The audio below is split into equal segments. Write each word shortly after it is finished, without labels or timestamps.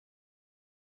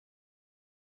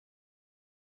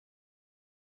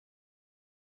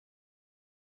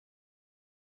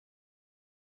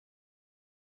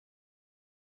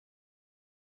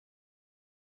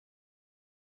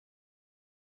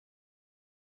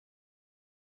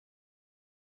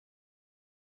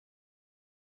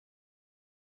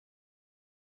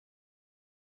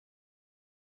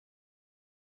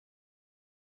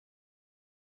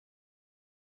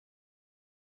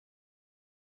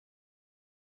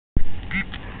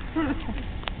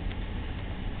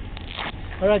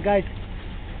Alright guys,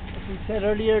 as we said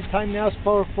earlier, time now is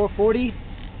 4:40.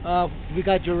 We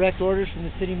got direct orders from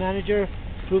the city manager,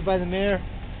 approved by the mayor.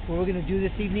 What we're going to do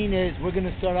this evening is we're going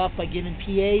to start off by giving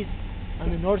PAs on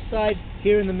the north side,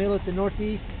 here in the middle at the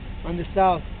northeast, on the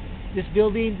south. This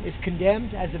building is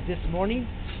condemned as of this morning.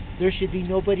 There should be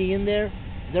nobody in there.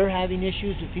 They're having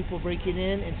issues with people breaking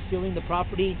in and stealing the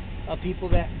property of people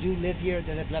that do live here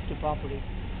that have left the property.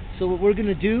 So what we're going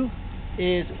to do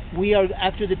is we are,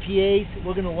 after the PAs,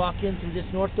 we're going to walk in through this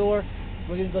north door.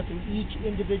 We're going to go through each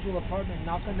individual apartment,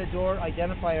 knock on the door,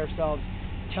 identify ourselves,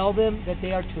 tell them that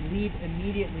they are to leave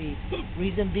immediately.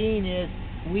 Reason being is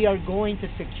we are going to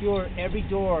secure every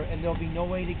door and there'll be no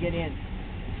way to get in.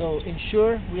 So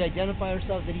ensure we identify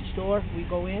ourselves at each door. We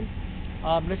go in.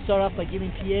 Let's start off by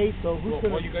giving PAs. So who's going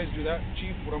to... While you guys do that,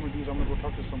 Chief, what I'm going to do is I'm going to go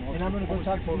talk to some and I'm going to go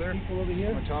talk to these people over here.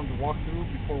 I'm going to tell them to walk through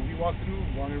before we walk through,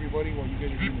 warn everybody while you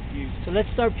guys are doing the PAs. So let's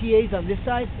start PAs on this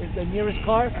side, is the nearest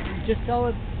car. Just tell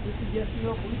them, this is the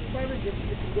Española Police Department, this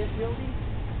is this building.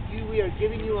 We are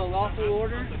giving you a lawful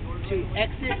order to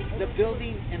exit the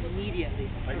building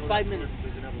immediately for 5 minutes.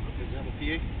 Does it have a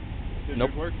PA? Does Nope.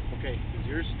 it work? Okay. Is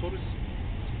yours total?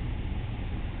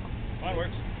 Mine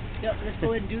works. Yep, let's go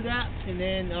ahead and do that, and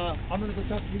then I'm going to go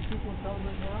talk to these people and tell them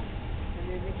right now, and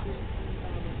then make sure...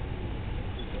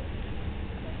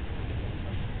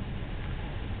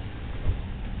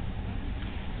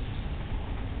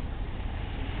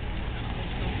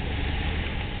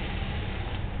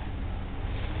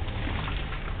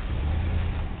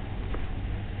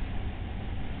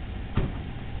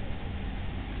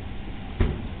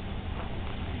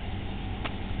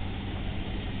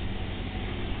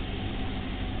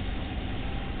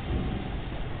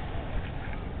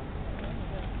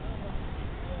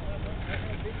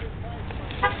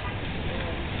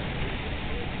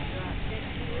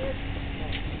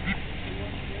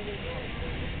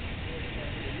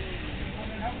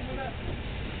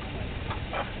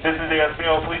 This is the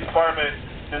Española Police Department.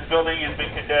 This building has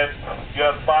been condemned. You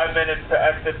have 5 minutes to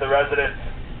exit the residence.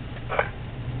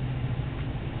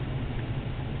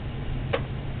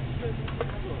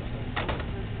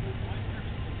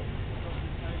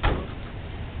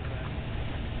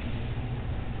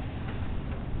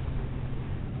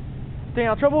 Staying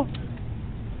out of trouble?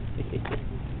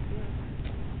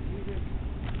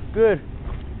 Good.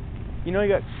 You know you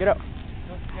got get out.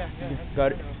 Yeah.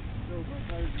 Got it.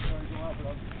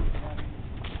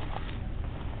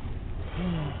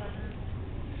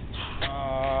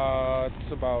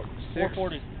 It's about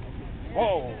 4:40.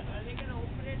 Whoa.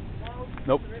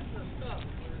 Nope.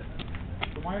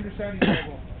 So my understanding is,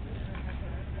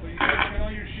 so you guys get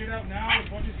all your shit out now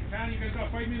as much as you can. You guys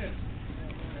got 5 minutes.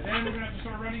 And then we're going to have to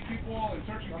start running people and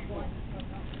searching people.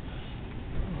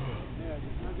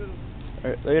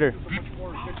 Alright, later.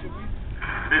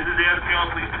 This is the Española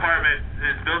Police Department.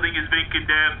 This building has been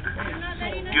condemned.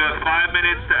 You have 5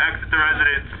 minutes to exit the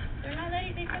residence.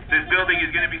 This building is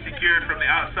going to be secured from the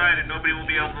outside and nobody will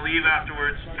be able to leave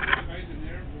afterwards.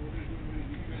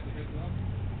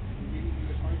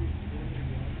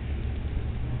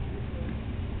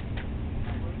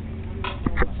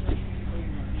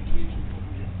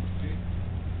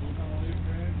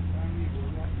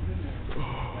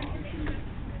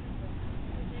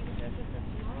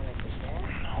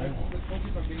 Let's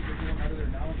focus on getting everyone out of there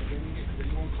now and getting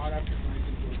anyone caught after so we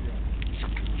can go to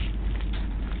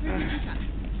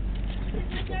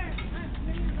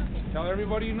Tell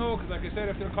everybody you know, because like I said,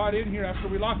 if they're caught in here after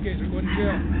we lock it, they're going to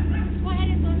jail. Go ahead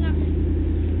and unlock it.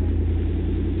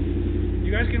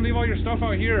 You guys can leave all your stuff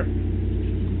out here.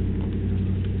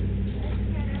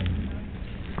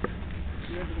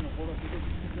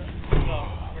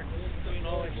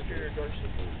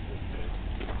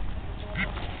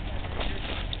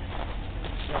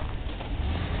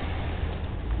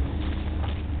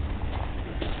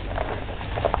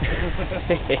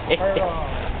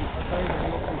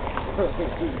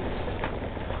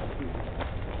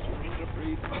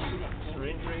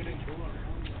 Syringe rating?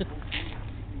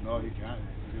 No, you can't.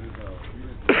 This is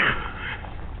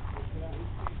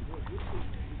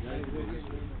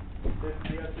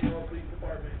the Española Police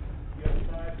Department. You have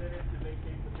 5 minutes to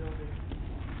vacate the building.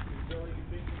 The building is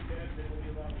being condemned. They will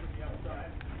be locked from the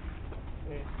outside.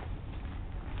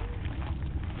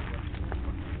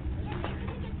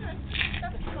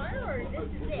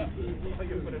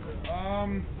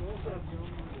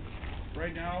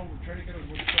 Right now, we're trying to get as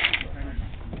much stuff as we can.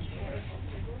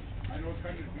 I know it's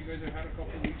kind of, you guys have had a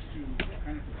couple of weeks to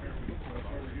kind of prepare for this, so that's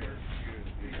why we're here.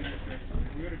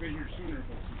 We would have been here sooner,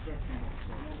 but some stuff came up,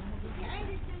 so.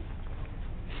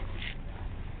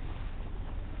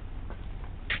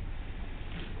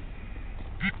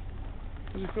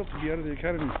 How does it feel to be out of the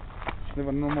academy? Live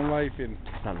a normal life in...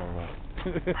 It's not normal.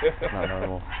 Not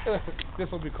normal. This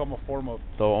will become a form of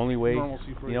The only way,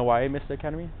 normalcy for you know why I miss the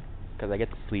academy? Because I get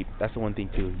to sleep. That's the one thing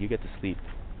too. You get to sleep.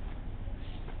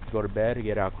 Go to bed,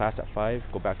 get out of class at 5,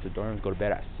 go back to the dorm, go to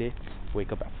bed at 6,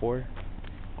 wake up at 4.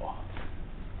 Oh.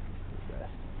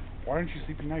 Why aren't you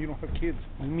sleeping now? You don't have kids.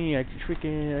 Me, I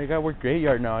gotta work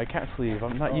graveyard now. I can't sleep.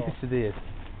 I'm not used to this.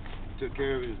 Took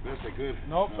care of it as best I could.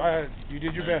 Nope, you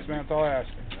did your best, man. That's all I ask.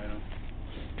 I know.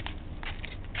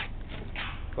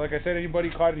 Like I said, anybody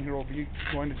caught in here will be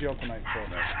going to jail tonight.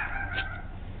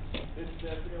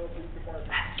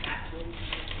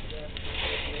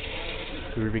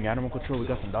 So. We bring animal control. We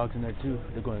got some dogs in there too.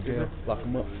 They're going to jail. Lock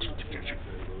them up. Okay.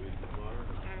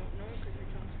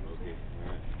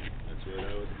 That's what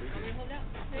I was thinking.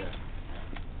 Yeah.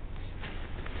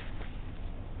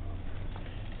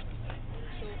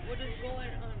 So what is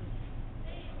going on?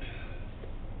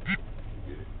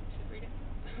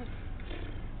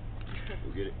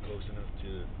 We'll get it close enough to,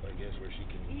 I guess, where she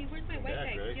can. Hey, where's my white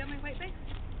bag? Right? Do you have my white bag?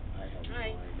 I have no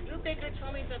Hi. idea. Lou Baker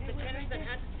told me that the tenants that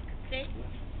had to stay,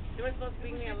 they were supposed to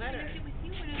bring me a letter.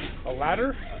 A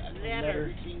ladder?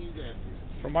 Letter. Everything you got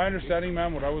is... From my understanding,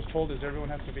 ma'am, what I was told is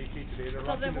everyone has to vacate today. They're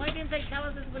So then locking why the... didn't they tell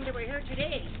us this when they were here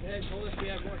today? They told us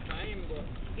we had more time, but...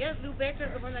 Yes, Lou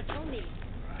Baker's the one that told me.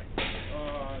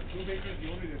 Lou Baker is the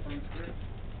owner of the apartment, correct?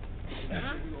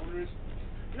 Huh? The owner is...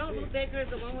 No, Lou Baker is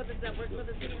the one that works for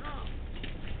the city hall.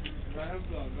 I have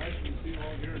the guys from the city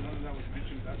hall here, and none of that was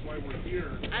mentioned. That's why we're here.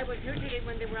 I was here today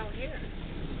when they were out here.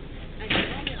 And she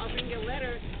told me, I'll bring you a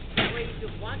letter, that way you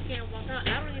can walk in and walk out.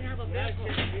 I don't even have a vehicle.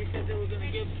 They said they were going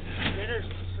to give letters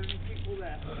to certain people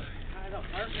that had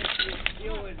apartments to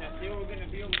deal with, that they were going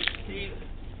to be able to stay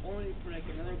only for like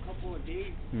another couple of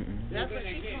days. That's what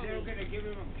she told They were me. going to give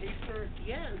them a paper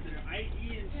Yes. with their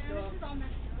ID and stuff.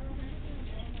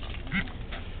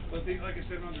 But they, like I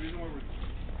said, man, the reason why we're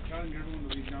telling everyone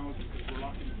to leave now is because we're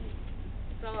locking the door.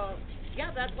 So,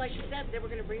 yeah, that's why she said they were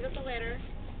going to bring us a letter,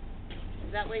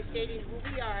 that way stating who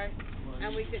we are,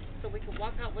 and we could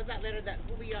walk out with that letter that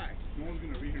who we are. No one's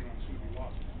going to be here now. It's going to be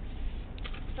locked.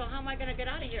 So how am I going to get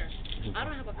out of here? I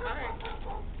don't have a card.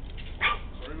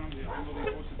 Sorry, ma'am. I know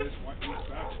they posted this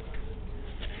weeks back.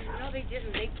 No, they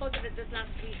didn't. They posted it this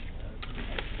last week.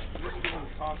 This is going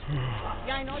to cost.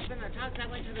 Yeah, I know it's been a talk. I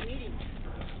went to the meeting.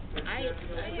 We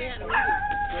had a meeting.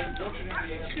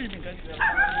 Excuse me, guys.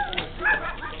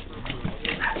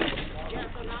 Yeah,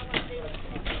 so now I'm saying,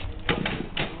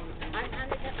 I'm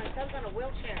handicapped. My son's on a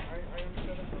wheelchair. I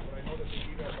understand that, but I know that they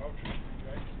need our vouchers.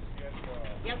 You guys get,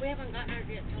 Yeah, we haven't gotten ours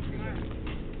yet till tomorrow.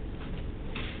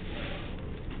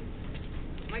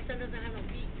 My son doesn't have no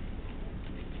feet.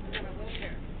 He's on a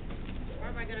wheelchair. Where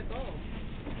am I gonna go?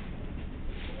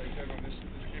 like I said, man, this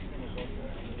came from above.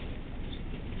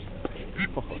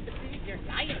 You're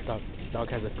lying. Dog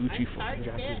has a Gucci I'm sorry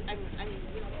to say it.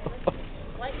 phone.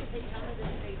 Why did they tell me this?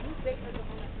 They Lou Baker's the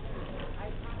one that told me. I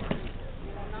promise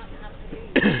you will not have to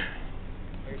leave.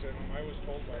 Like I said, I was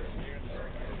told by the mayor and the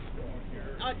going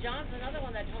here. Oh, John's another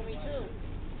one that told me too.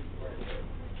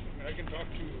 And I can talk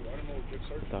to, I don't know, Jeff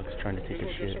Sargent. Dog's trying to take a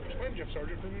shit. Find Jeff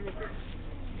Sargent for me real quick.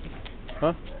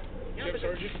 Huh? Yeah, Jeff but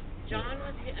Sargent. John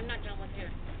was here. I'm not John was here.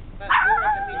 But we were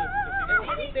at the meeting. It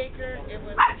was Lou Baker. It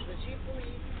was the chief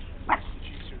police.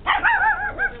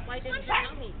 Well, then why didn't you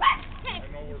tell me? I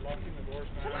know we're locking the doors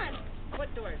now. Come on.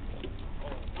 What doors?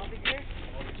 I'll be here.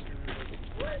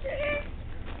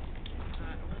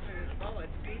 Oh,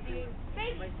 it's breathing.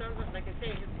 My son was, like I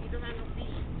say, he doesn't have no feet.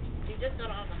 He just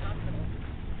got out of the hospital.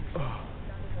 He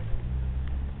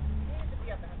had to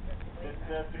be at the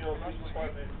hospital.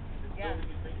 Yeah.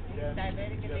 He's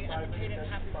diabetic and they amputated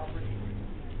half his body.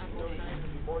 On both sides.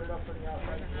 Boarded up for the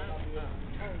outside.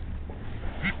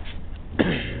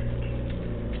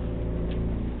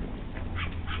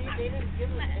 See, they didn't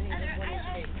give us any of this one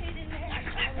mistake.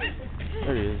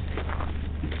 There he is.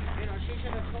 You know, she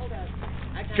should have told us.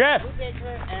 I got Jeff! Lou Baker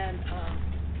and,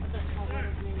 what's that called? What was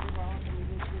his name? We were all at the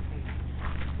meeting Tuesday.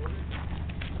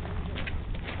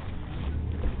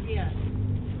 Yes.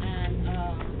 And,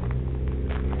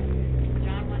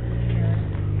 John wasn't here,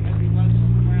 as he was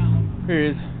somewhere else. Here he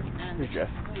is. And Here's Jeff.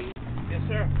 police. Yes,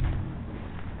 sir.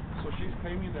 So she's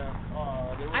claiming that,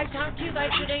 they were... I talked to you guys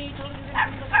today, you told me you were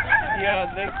going to bring us a letter. Yeah,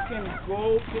 they can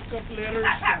go pick up letters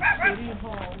from City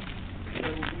Hall. They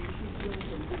will be issued to them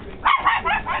from the city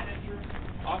manager,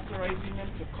 authorizing them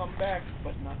to come back,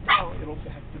 but not now. It'll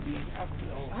have to be after.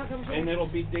 How come so? And it'll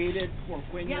be dated for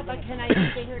when Yeah, you're but gonna... can I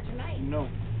stay here tonight? No.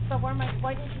 So why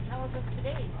didn't you tell us this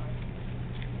today?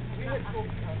 We're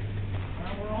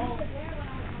all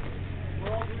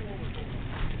doing what we're told.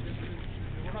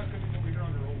 We're not coming over here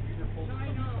on our own. We were told to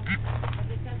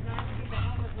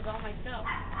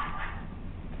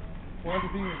Well, the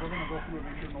thing is, we're gonna go through and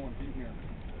make sure no one's in here,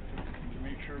 to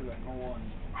make sure that no one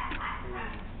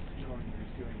is going to be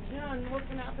stealing. Yeah, and what's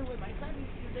gonna happen with my son?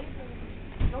 He's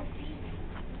disabled. No keys.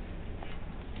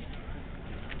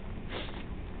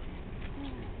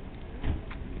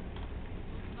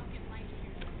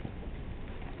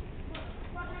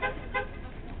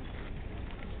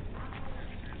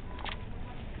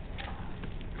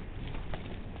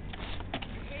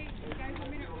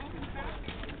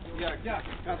 Yeah,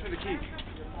 pass me the key.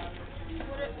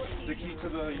 The key to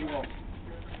the U-Haul.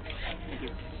 Thank you.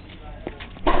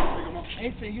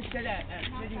 Hey, so you said at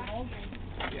City Hall?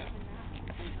 Yeah.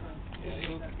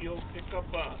 You'll pick up,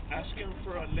 ask him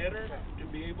for a letter to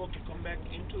be able to come back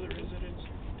into the residence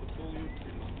to pull your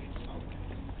belongings out.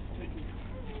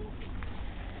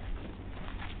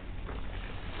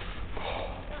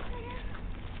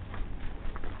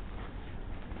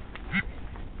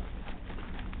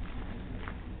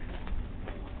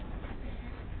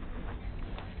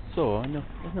 So, I know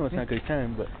it's not a good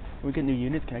time, but when we get new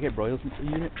units, can I get Royal's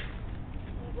unit?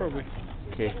 Probably.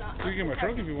 Okay. You can get my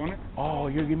truck if you want it. Oh,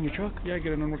 you're giving me your truck? Yeah,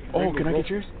 get an unmarked. Oh, can I get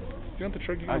yours? If you want the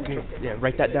truck, you can Okay, get the truck. yeah,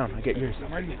 write that down. I'll get yours.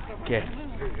 Okay.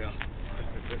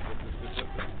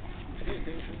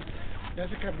 ¿Ya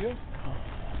se cambió?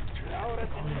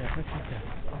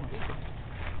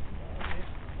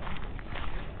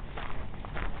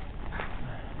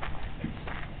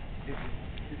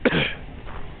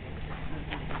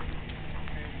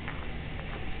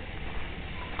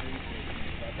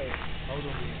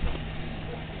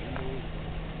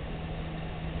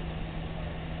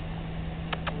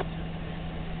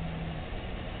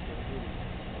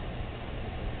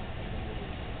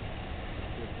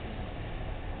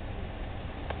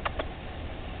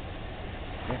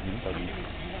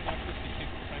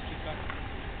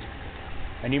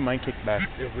 I need mine kicked back.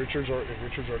 If Richard's already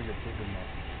approved them, though.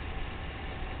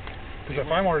 Because if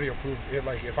I'm already approved,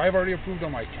 if I've already approved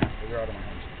them, I can't. They're out of my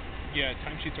hands. Yeah,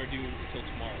 timesheets are due until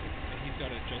tomorrow, and he's got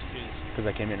to adjust his. Because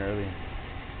I came in early.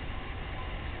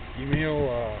 Email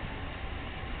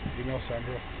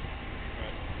Sandra.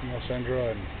 Right. Email Sandra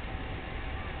and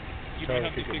You tell might her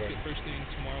have to kick it fix back. it first thing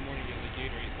tomorrow morning at like 8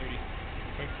 or 8:30.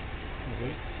 Okay.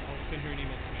 Okay. I'll send her an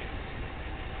email tonight.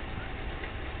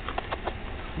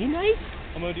 You nice?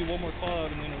 I'm gonna do one more call out,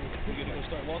 and then we're gonna go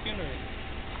start walking, or.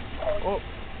 Oh,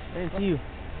 I didn't see you.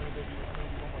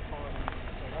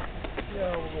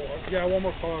 Yeah, one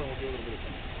more call and we'll do a little bit of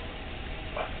time.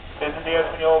 This is the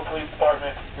Española Police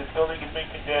Department. This building is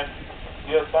being condemned.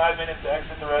 You have 5 minutes to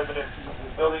exit the residence.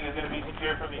 This building is going to be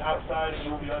secured from the outside, and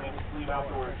you will be unable to leave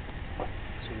afterwards.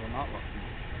 So we're not locked.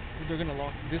 They're gonna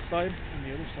lock this side and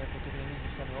the other side, but they're gonna leave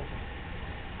this side open.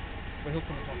 But he'll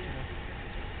come and talk to you now.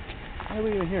 Why are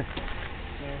we even here?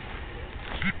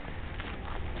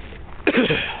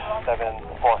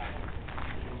 7-4.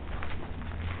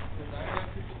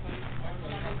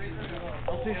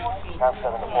 Not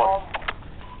 7-4.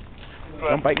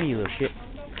 Don't bite me, you little shit.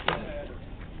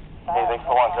 Hey, they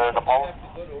still want Jared to Paula?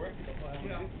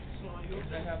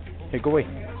 Hey, go away.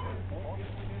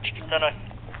 No.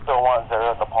 Still want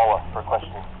Zara to Paula for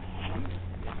questioning.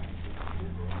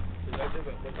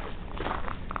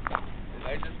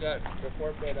 I just got,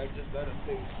 before bed, I just got a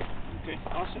thing. Okay,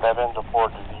 awesome. 7-4. Do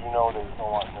you know they still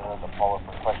want Zara to Paula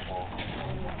for questioning?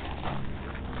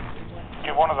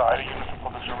 Give one of the ID units to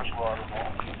public service law as well.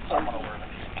 Someone aware of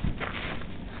it.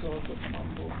 So the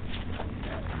combo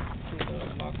to the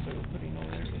box that we're putting over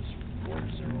there is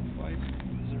 4050.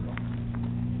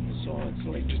 So it's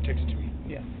like, Just text it to me.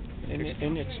 yeah. And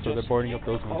it's So they're just boarding up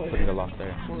those ones, putting the lock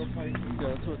there. 405. Yeah,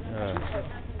 that's what.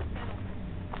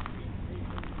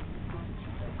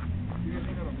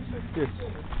 Yes.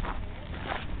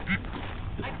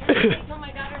 I can't wait till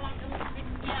my daughter-in-law comes to pick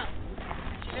me up.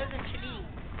 She lives in Chile.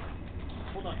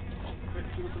 Hold on. Wait,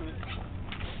 give us a minute.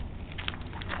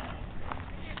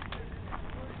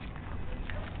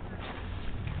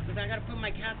 Because I gotta put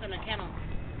my cats in a kennel.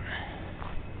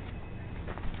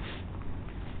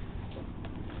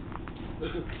 I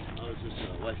was just,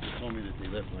 wife just told me that they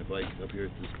left my bike up here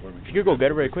at this apartment. You could go get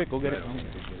it right quick. Go get it.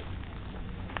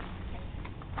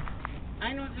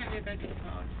 I know exactly what they could have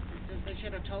called. They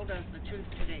should have told us the truth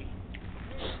today.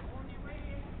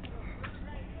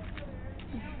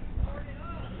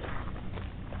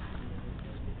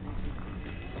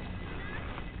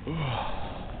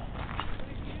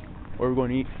 Where are we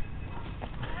going to eat?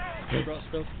 They brought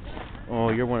stuff. Oh,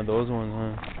 you're one of those ones,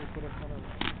 huh? They put us on a.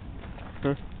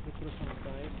 Huh? They put us on a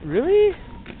diet. Really?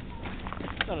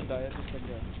 It's not a diet, just like a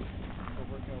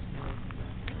workout meal.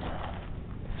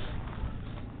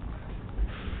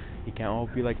 You can't all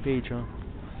be like Paige, huh?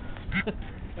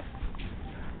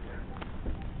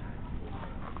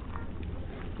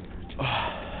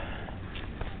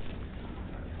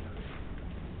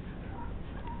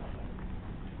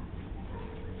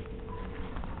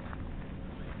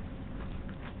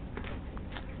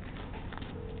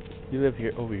 You live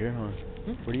here, over here, huh?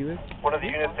 Where do you live? One of the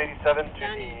units 87 to the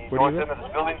Where do you north live? end of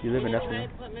this building. You live in Can I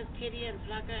Española? put Miss Kitty and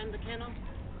Flaca in the kennel?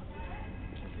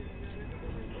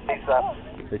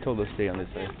 ASAP. They told us to stay on this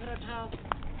Yeah, side. put a towel.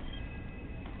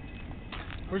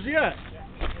 Where's he at?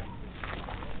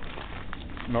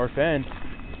 North end.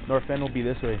 North end will be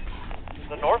this way.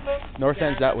 The north end? North Yeah,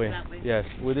 end's that way. that way. Yes.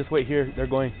 We'll just wait here. They're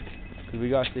going. Because we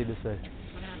got to stay this way.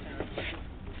 What happened?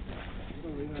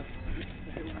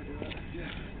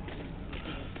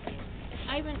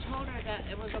 I even told her that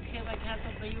it was okay if I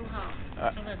canceled the U-Haul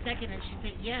for the second, and she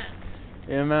said yes.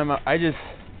 Yeah, ma'am. I just,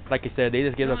 like I said, they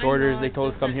just gave No, us I orders. know, They it's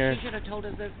told us just come that here. She should have told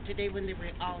us this today when they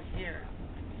were all here.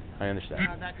 I understand.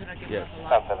 That could have given Yes.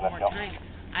 us a lot more time.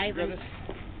 I even.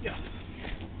 Yeah.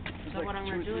 So what I'm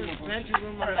gonna do is rent a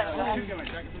room on the phone.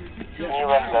 Can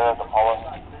you rent that at the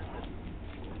Paula?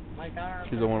 My daughter.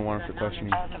 She's the one wanting to question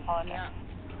you. Yeah.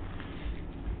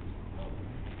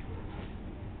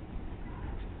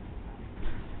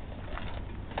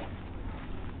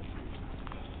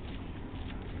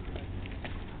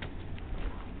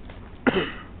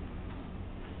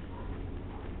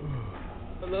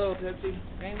 Hello, Pepsi.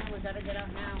 Raymond, we gotta get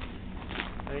out now.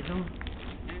 I know.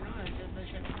 I know, it's just a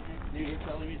shit. You're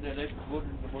telling me that I could go to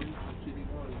the morning to City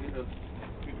Hall and get a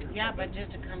picture? Yeah, but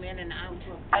just to come in and out.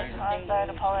 I just want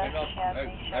to apologize to have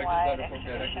nationwide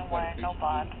extradition warrant, no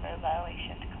bond for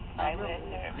violation to comply with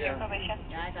your probation.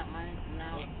 Yeah, I got mine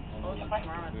now.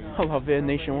 Tomorrow. I love it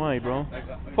nationwide, bro.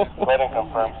 Let him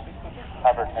confirm.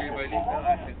 Have her take Everybody it. now,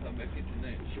 I can come back in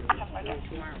tonight. Sure.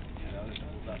 Tomorrow.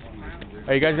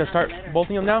 Are you guys gonna start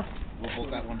bolting them now? We'll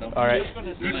bolt that one down. All right.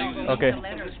 Okay. But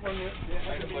I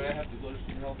have to go to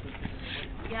City Hall first.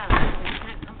 Yeah, he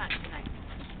can't come back tonight.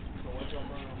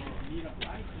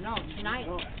 No, tonight.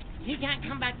 He can't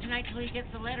come back tonight till he gets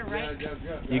the letter, right?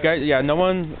 You guys, yeah, no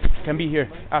one can be here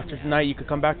after tonight. You could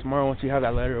come back tomorrow once you have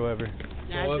that letter or whatever.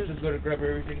 Yeah, So I'm just gonna grab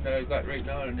everything that I got right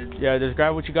now and then. Yeah, just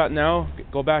grab what you got now,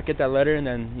 go back, get that letter, and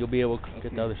then you'll be able to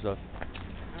get the other stuff.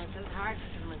 It's just hard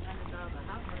because my son is out of the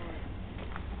hospital.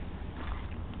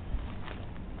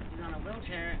 He's on a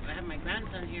wheelchair. I have my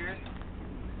grandson here.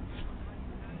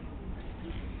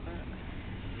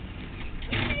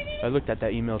 I looked at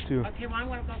that email too. Okay, well, I'm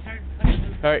gonna go start putting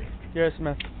some. All right, yes,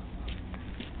 ma'am.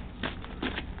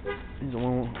 He's the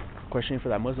one questioning for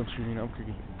that Muslim shooting in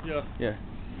Albuquerque. Yeah. Yeah.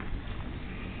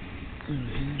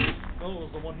 No, it was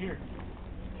the one here.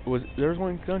 There was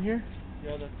one down here?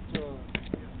 Yeah, that's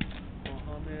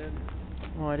Mohammed.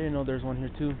 Oh, I didn't know there was one here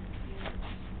too.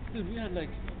 Dude, we had like.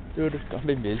 Dude, I've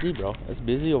been busy, bro. It's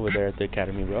busy over there at the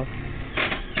academy, bro.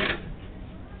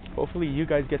 Hopefully you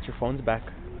guys get your phones back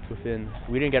within.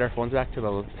 We didn't get our phones back till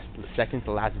the second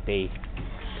to last day,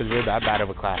 because we're that bad of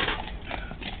a class.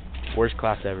 Worst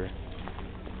class ever.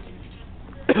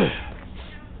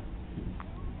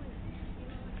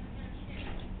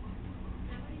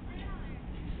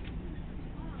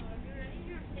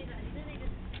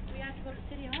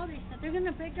 They're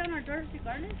gonna break down our doors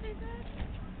regardless, they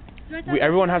said?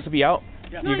 Everyone has to be out.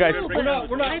 Yeah. You guys. We're not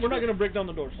gonna break down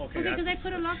the doors. Okay, because I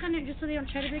put a lock on it just so they don't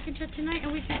try to break into it tonight,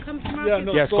 and we can come tomorrow. Yeah,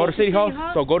 no. Yes, go to City Hall.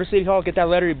 Hall? So go to City Hall, get that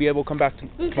letter. You'll be able to come back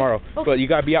tomorrow. Okay. But you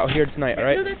gotta be out here tonight. All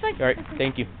right. No, that's fine. All right. That's fine.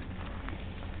 Thank you.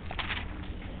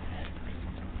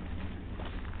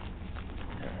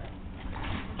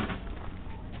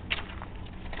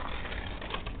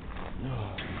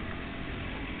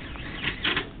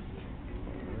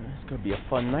 It's gonna be a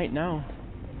fun night now.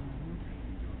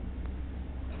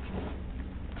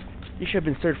 You should have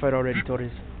been certified already,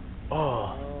 Torres.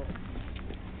 Oh.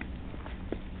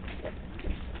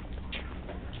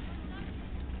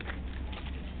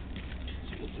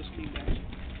 Just came back.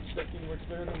 Checking works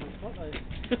better than the spotlight.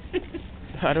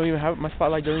 I don't even have my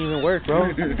spotlight. Doesn't even work, bro.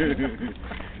 I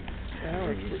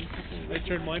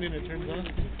turn mine and it turns on.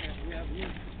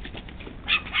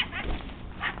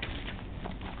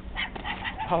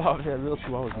 How long is that little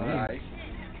 2 hours? Man?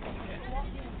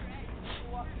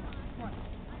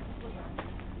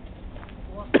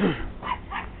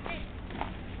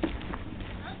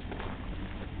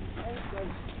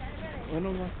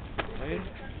 Bueno, ma. Ahí.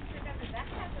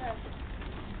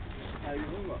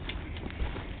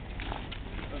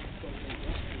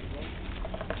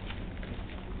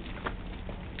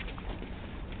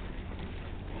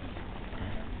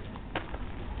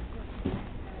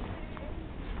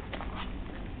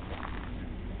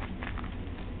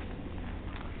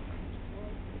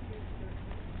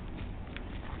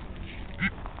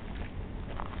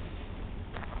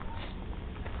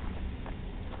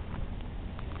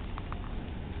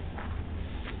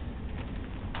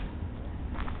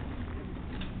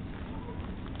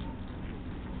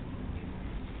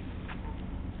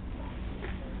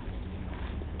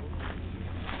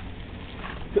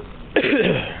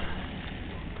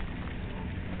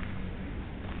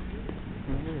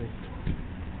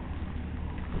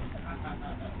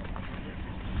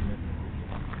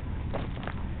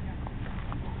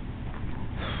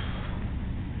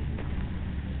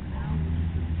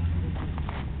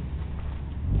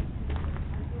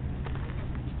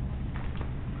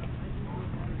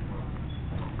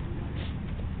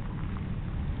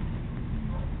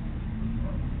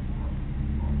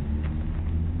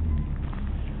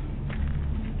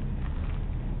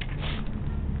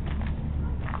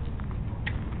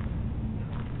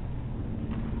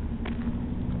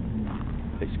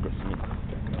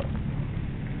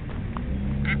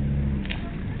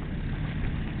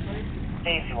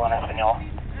 stay if you want, Española.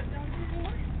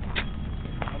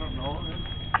 I don't know.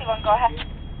 Yvonne, go ahead.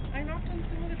 I knocked on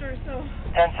some of the doors, so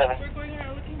 10-7. we're going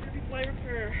around looking for people I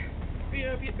refer.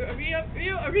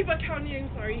 Arriba County, I'm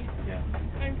sorry. Yeah.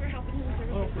 I'm for health and human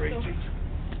services. Oh, great. So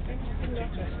I'm helping them.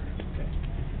 Okay.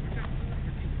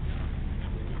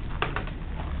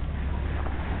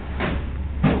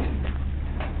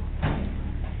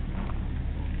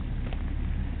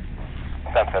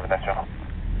 Santa Clara Apartments.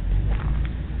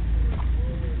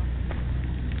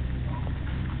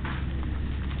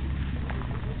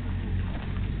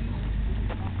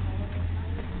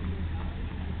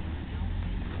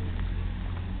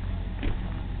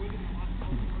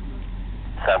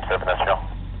 Santa Clara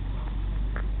Apartments.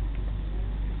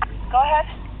 Go ahead.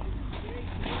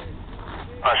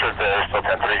 Not sure if they're still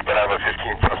 10-3, but I have a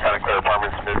 15 from Santa Clara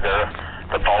Apartments mid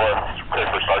the Paula, clear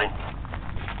for starting.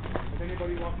 Has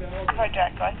anybody walked out?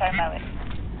 Project, go ahead, my way.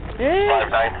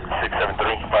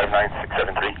 59673,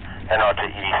 59673, and on to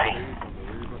EDC.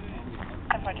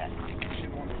 Project.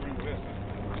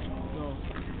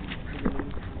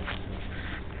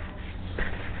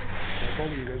 I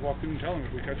told him, you guys walk through and tell him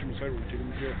if we catch him inside, we're gonna take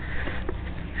him to jail.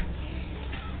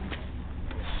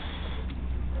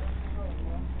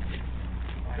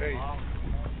 Hey.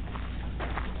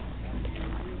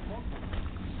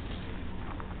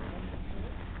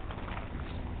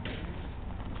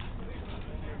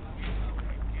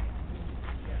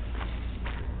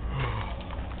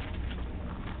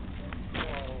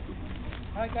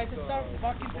 Alright guys, let's start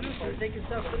walking through so they can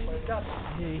start putting this up.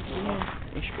 Hey,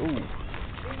 ooh.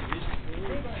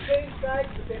 Same size,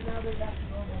 but then now they're back to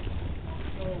normal.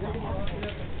 So we're going to walk it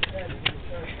up and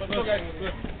Let's go, guys.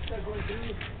 Good. start going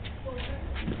through.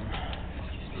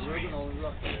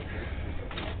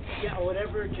 Yeah,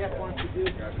 whatever Jeff wants to do.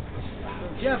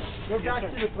 Jeff, we're back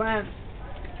to the plan.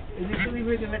 Initially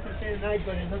we were going to let them stay the night,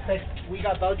 but it looks like we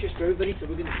got vouchers for everybody, so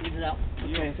we're going to clean it out.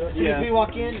 Okay. So as soon as we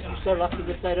walk in, you start locking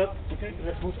this side up. Okay. And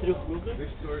let's move through.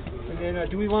 And then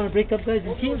do we want to break up guys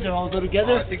in teams or all go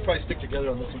together? I think probably stick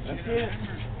together on this one. Yeah.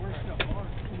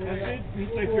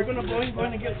 If you're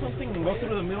going to get something and go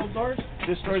through the middle doors,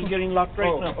 this door is getting locked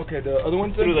right now. Okay, the other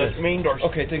one's Through the main doors.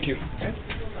 Okay, thank you. Okay.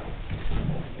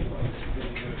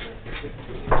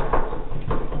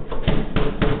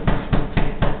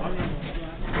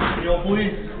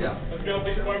 Police? Yeah.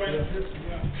 Police Department.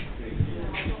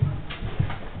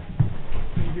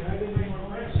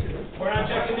 We're not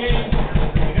checking names.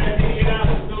 You guys need to get out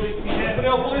of the building.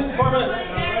 Police Department.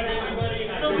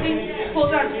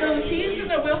 Hold on, so he's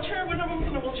in a wheelchair, one of them's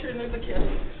in a wheelchair, and there's a kid.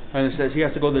 And it says he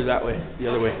has to go that way, the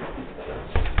other way.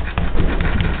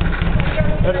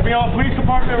 Española Police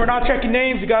Department, we're not checking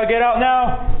names. You gotta get out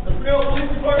now. Española Police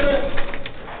Department.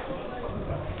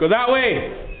 Go that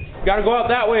way. You gotta go out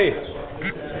that way.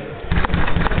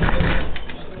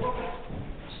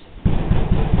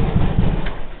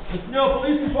 Española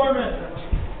Police Department.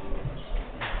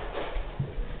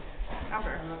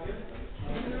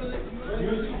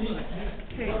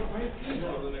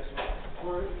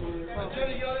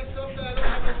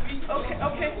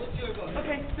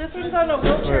 Okay, this one's on a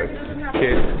wheelchair, he doesn't have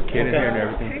Kid in here and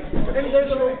everything. And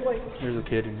there's a little boy. There's a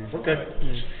kid in here. Okay.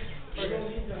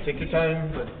 Take your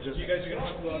time, but just... You guys are gonna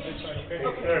have to go out this side, okay?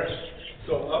 Sure.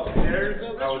 So upstairs,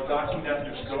 I was knocking at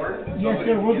the door. Yes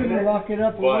sir, we're going to lock it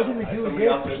up. What we're going to do is somebody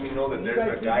this. else let me know that You there's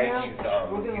guys a guy, do now.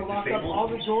 We're going to lock up all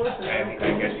the doors. and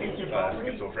I guess he's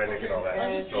schizophrenic and all that.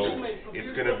 So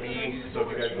it's gonna be, so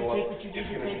if you guys go up, it's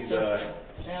gonna be the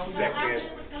second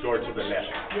door to the left.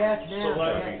 Yes So ma'am,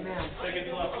 that'll be- yes ma'am.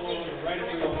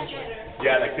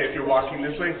 Yeah, like say if you're walking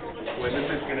this way, well, this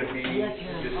is gonna be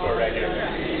this door right here.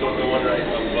 So the one right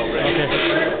above right here.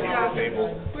 The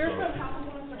table. We're from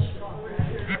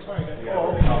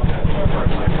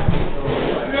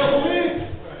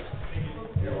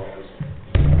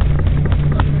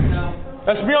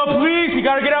Española Police, you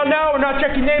gotta get out now. We're not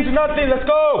checking names or nothing. Let's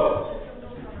go.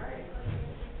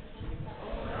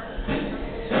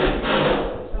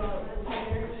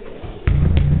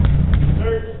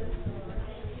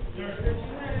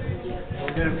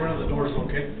 Get in front of the doors,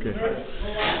 okay? Okay.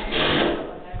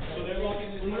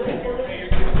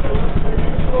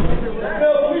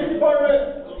 Police Department.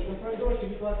 The front door, can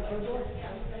you go out the front door?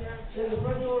 Then the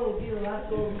front door will be the last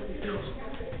door we secure.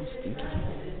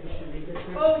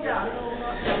 Oh, yeah.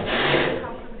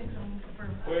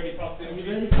 We already talked to You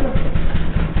him. ready, sir?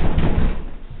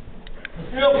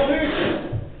 Española Police.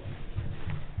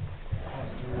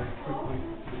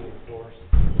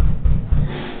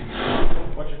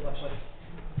 What's your flashlight?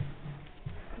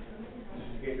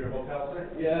 Did you get your whole house there?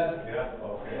 Yeah. Yeah,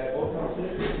 okay.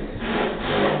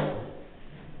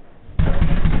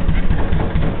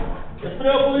 Española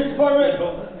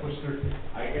Department. Push through.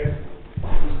 I guess. We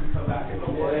come back and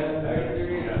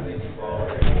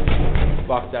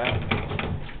Lock that.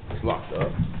 It's locked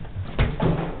up.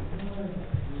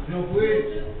 No,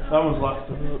 please. That one's locked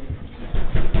up.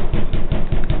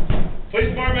 Police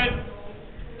department.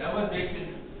 That was eviction.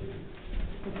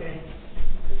 Okay.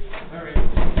 All right.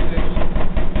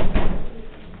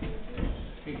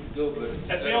 Go, but.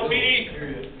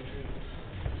 SCLPD.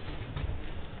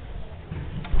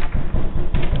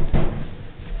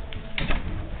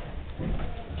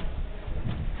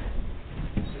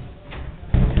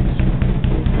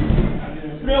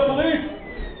 Smell police.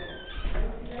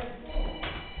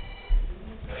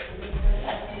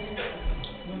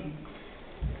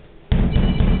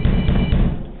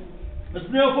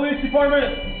 Smell Police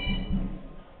Department.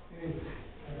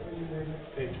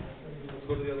 Hey, let's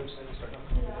go to the other side and start.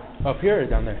 Up here or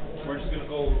down there? We're just gonna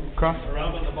go Cross.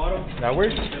 around on the bottom, That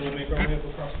works? and we'll make our way up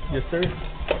across. Yes, sir.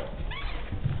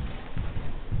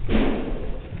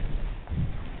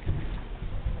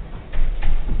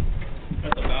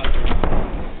 At the bathroom.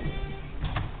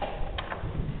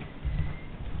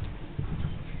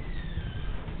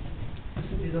 This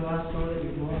will be the last door that we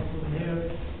go off from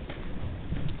here.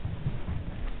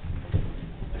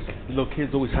 Little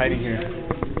kids always hiding here.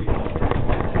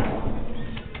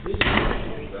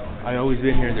 I always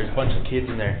been here. There's a bunch of kids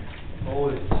in there.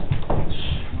 Always.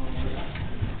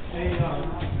 Hey,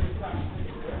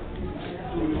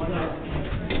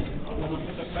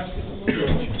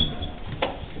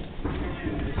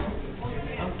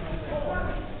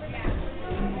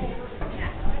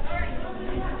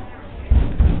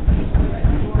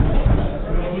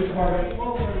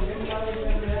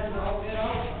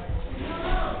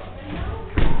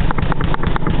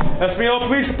 SBL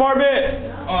Police Department.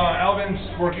 Alvin's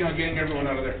working on getting everyone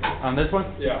out of there. On this one?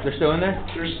 Yeah. They're still in there?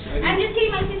 There's. I'm just getting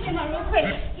my sister out real quick,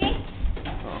 okay?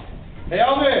 Hey,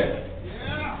 Alvin.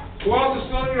 Yeah. Who else is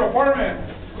still in your apartment?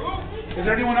 Is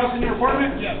there anyone else in your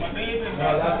apartment? Yeah, my baby.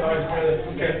 No, that's ours, brother.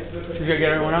 Okay. You gotta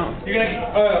get everyone out. You're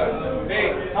gonna,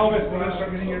 hey, Alvin, when I start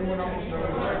getting everyone out,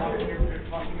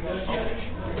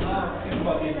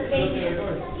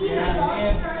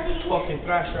 Fucking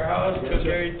trashed our house, took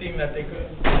everything that they could.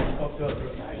 Fucked up.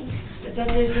 I thought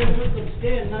they said look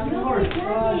upstairs, not north.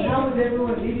 Now with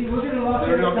everyone leaving, we're gonna lock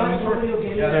it up. Somebody will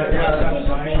get in. Yeah, that's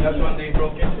fine. That's when they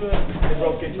broke into it. They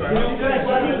broke into our house.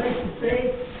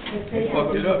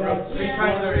 Fucked it up, bro. 3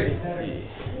 times already.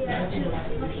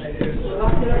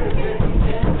 Lock it up again.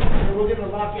 And we're gonna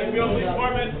lock everything up.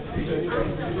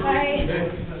 Alright.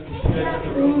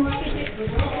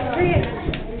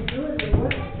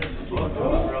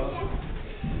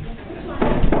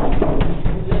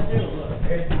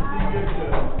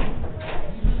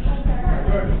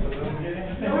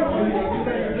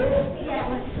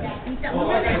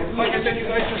 like I said, you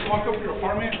guys just walk up to your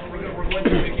apartment. We're going to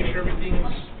making sure everything's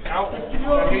out.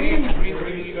 Bringing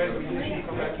you guys, we usually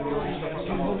come back to the stuff.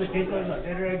 She's gonna take a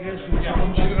letter, I guess. Yeah,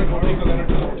 she's gonna go take a letter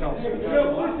to the hotel.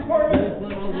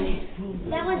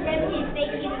 That one's empty, it's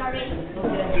vacant already.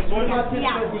 This one?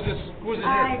 Yeah. Who's this here?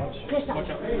 Crystal. Watch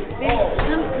out. Baby, come.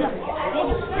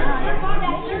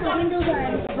 The windows are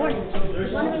important. So we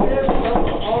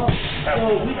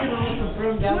can all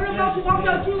confirm that. We're about to walk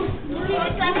out too. We're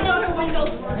slamming out her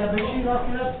windows. Yeah, but she locked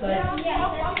it up,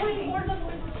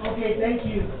 Okay, thank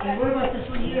you. And what about this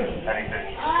one here?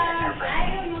 I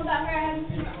don't know about her. I haven't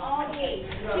seen her all day.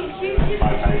 She's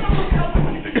almost out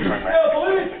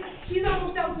completely. She's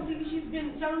almost out completely. I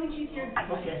don't think she's here.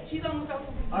 Okay. She's almost out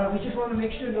completely. Alright, we just wanna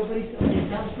make sure nobody's, okay,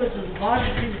 sounds good, so the bar is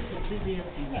completely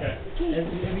empty. Okay.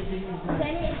 Everything is done.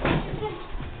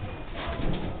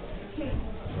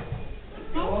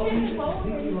 Don't send both or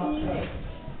anything.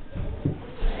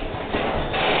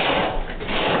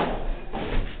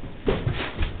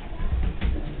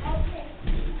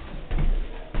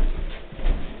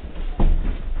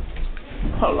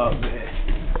 I love it.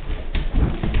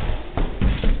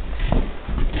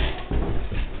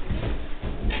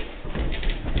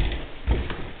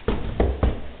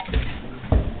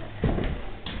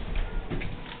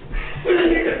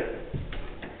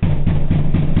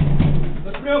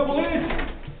 Let's go, police!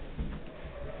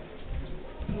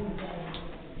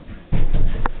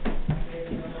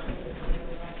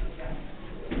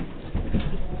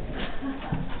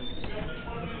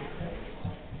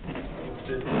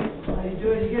 How you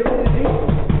doing? You get ready to do?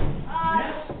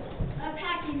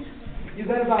 Packing. You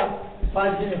got about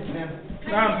 5 minutes, ma'am.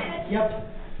 Yep.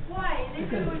 Why? They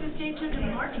said we could stay till the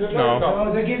March.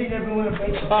 No, they're giving everyone a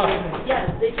break. Yes,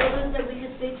 they told us that we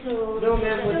could stay till. No,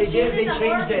 ma'am, what they did, they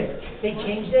changed it. They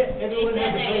changed it, everyone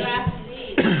has a break.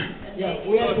 Yeah,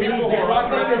 we have to leave.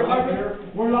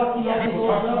 We're locking all the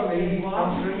doors up.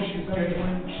 She's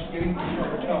getting to the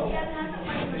hotel.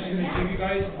 She's gonna give you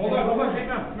guys, hold on, hey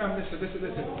ma'am, listen.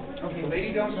 Okay. The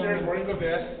lady downstairs wearing the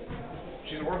vest,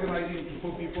 she's organizing to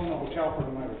put people in the hotel for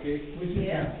the night, okay?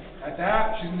 Yeah. At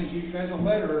that, she's gonna give you guys a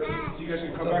letter, so you guys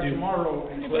can come back tomorrow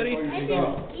and collect all your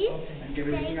stuff and get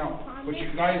everything out. But you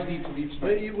guys need to leave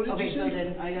tonight. Okay, so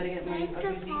then I gotta get my,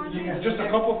 Just a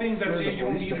couple things that say you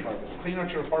don't need to clean out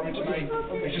your apartment tonight,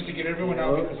 it's just to get everyone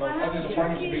out because all these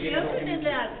apartments are beginning to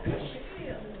get.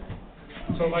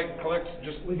 So like collect,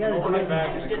 just We gotta overnight do it.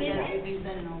 bags. just gonna get a few things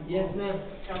done and I'll. Yes, ma'am.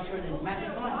 I'll turn it. Matthew,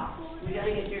 come on. We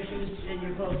gotta get your shoes and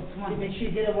your clothes. Come on. Make sure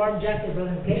you get a warm jacket,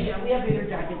 brother, okay? Yeah, we have bigger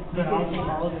jackets, but I'll take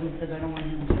all of them because I don't want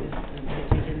him to get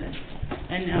taken in.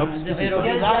 And, it'll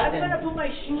be locked then. put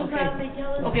my shoes Okay. on, they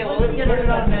tell us. Okay, well, let's get it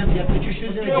on, ma'am. Yeah, put your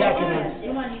shoes in the jacket, man.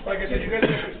 Come on, Like I said, you guys.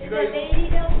 Come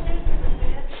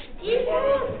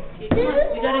on,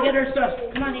 we gotta get our stuff.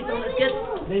 Come on, Ethan, let's get.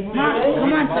 Come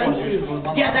on, son.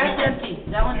 Yeah, that's empty.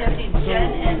 That one's empty.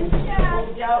 Jen and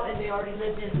moved out and they already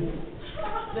lived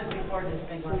before this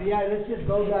thing. So, yeah, let's just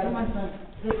go, guys. Come on, son.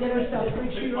 Let's get our stuff.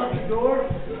 Make sure you lock the door.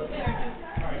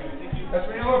 That's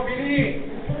me, hello, PD.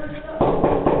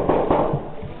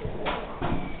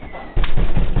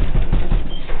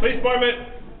 Police department.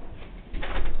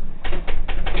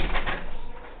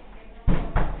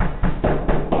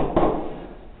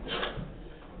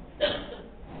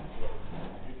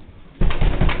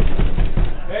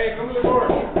 Hey, come to the door.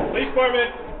 Police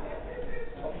department.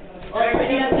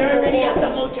 They're already at the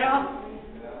motel.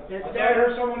 I thought I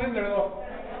heard someone in there though.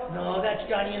 No, that's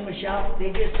Johnny and Michelle.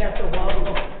 They just left a while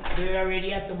ago. They're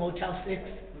already at the Motel 6.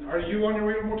 Are you on your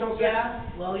way to Motel 6? Yeah,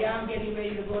 well, yeah, I'm getting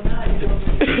ready to go now. You know,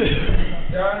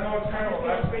 Yeah, I know, it's kind of,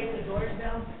 let's break the doors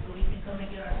down so we can come and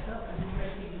get our stuff and do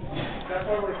everything you want. that's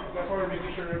why we're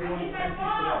making sure everyone's empty so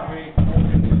that way.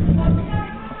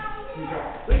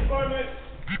 Police department.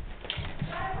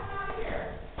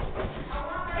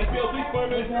 SBL police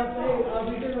department.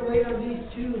 We're gonna wait on these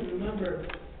two, remember.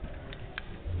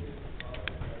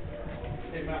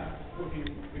 Hey Matt, what do you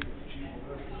think of the chief?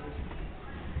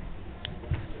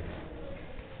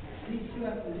 These two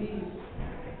have to leave.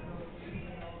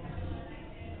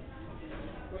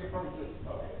 What department is this?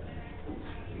 Oh.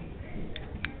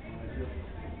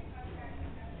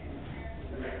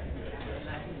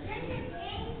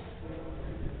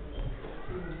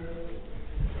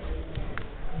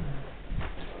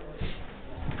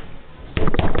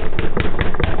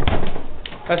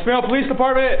 SBL police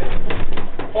department.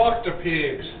 Fuck the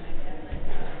pigs.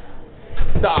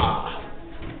 Da.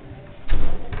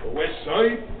 The west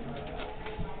side?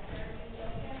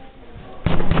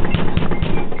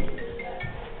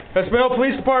 SBL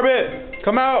police department.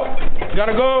 Come out.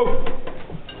 Gotta go.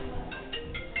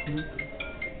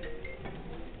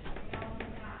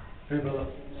 Hey, brother.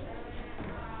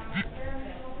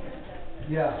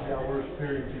 Yeah, we're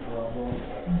ferrying people out.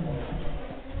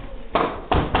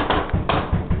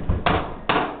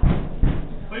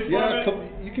 Yeah,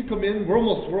 you can come in. We're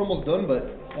almost done, but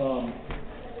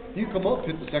you can come up,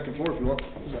 hit the second floor if you want.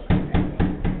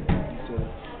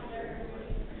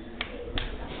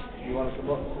 You want to come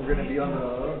up? We're gonna be on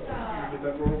the. Get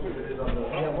that door open. It is on the.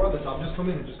 Yeah, we're on the top. Just come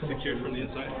in and just come. Secured from the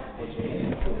inside.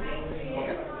 Okay.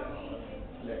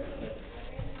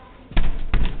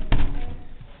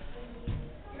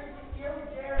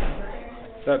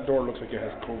 That door looks like it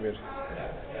has COVID.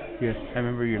 Yes, I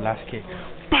remember your last kick.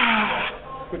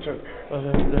 Which one?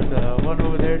 The one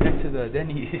over there next to the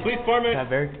Denny. Police department.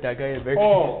 That guy at Bear.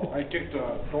 Oh, I kicked the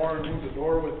door and moved the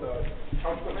door with the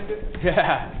couch behind it.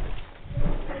 Yeah.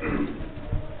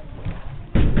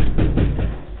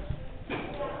 Police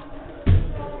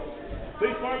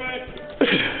department.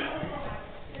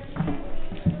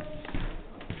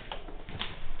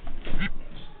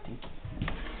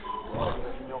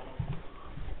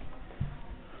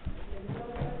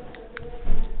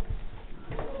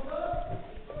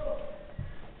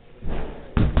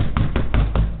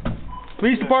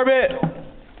 Police department.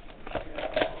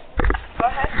 Go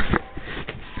ahead.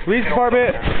 Police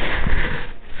department.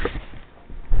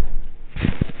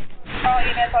 All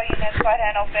units, go ahead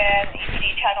and open. EPD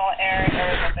channel air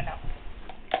is open now.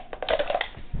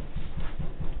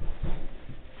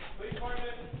 Police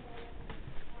department.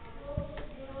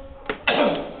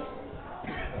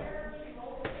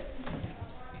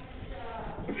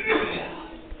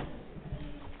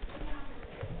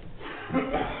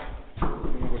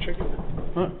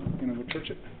 Huh? You gonna go church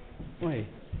it? Wait.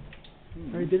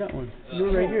 I already did that one. You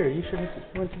were right here. You should have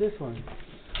went to this one.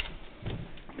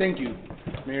 Thank you,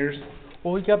 Mayors.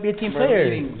 Well, we gotta be a team By player.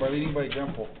 leading by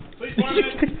example. Please,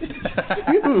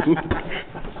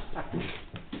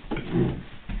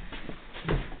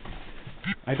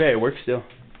 I bet it works still.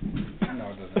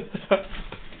 No, it doesn't.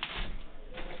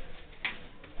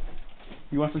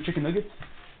 You want some chicken nuggets?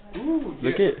 Ooh,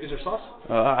 Look yeah. it. Is there sauce?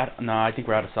 No, I think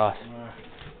we're out of sauce.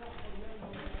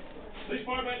 Please,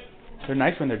 department. They're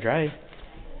nice when they're dry.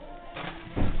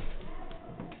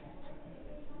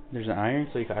 There's an iron,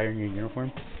 so you can iron your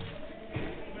uniform.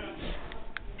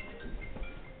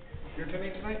 You're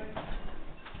attending tonight?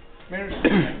 Mayor's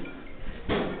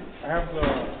I have the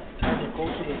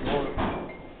code to the door.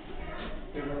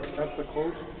 That's the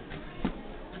code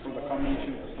from the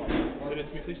combination of stuff. Send it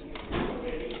to me, please.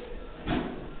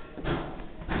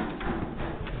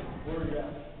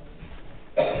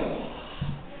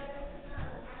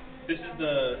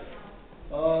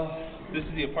 This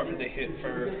is the apartment they hit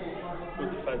for with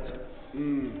the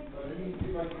feds.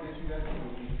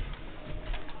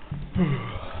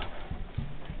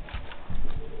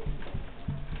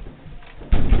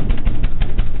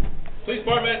 Police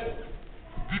department.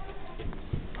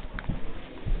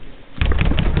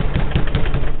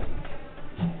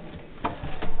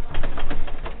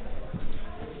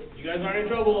 You guys aren't in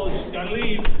trouble. You just gotta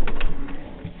leave.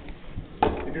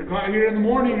 If you're caught here in the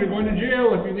morning, you're going to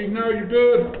jail. If you leave now, you're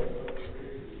good.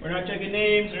 We're not checking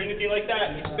names or anything like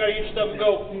that. You just gotta get your stuff and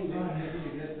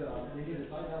go.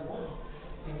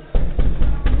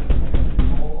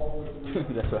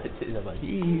 That's what I did. I'm like,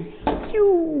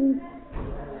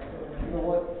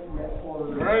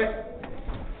 Alright?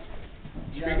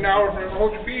 Speak now or forever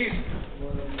hold your peace.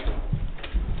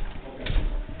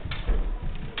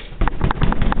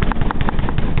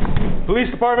 Police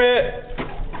department.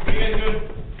 What are you guys doing?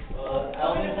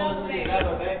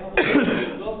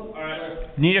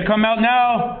 Alright. Need to come out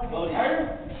now.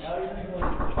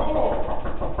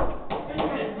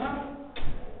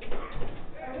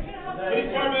 Police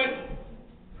department.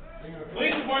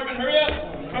 Police department, hurry up.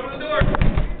 Come to the door.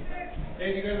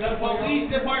 Hey, you guys have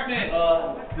Police department.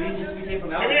 We came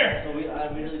from Come here. so we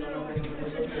really don't know if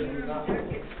anyone's up there or not.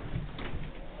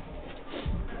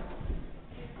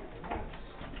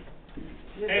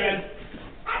 Hey, man.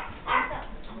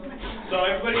 So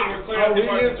everybody, we're clear out the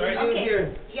apartments, right?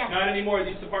 Here. Yeah. Not anymore.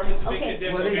 These departments have been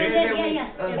condemned, Well, they okay? said that we,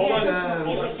 Hold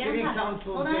on. city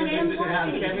council Hold on, said let him they could have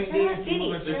finish. 7 Let him days to finish.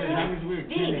 move us, as long as we're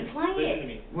Vinny, be tenants. Listen to quiet.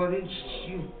 me. Well, then,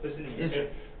 shoot. Listen to me, Yes, okay?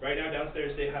 Right now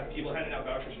downstairs they have people handing out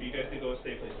vouchers for you guys to go and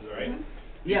stay places, alright?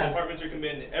 These Yeah. apartments are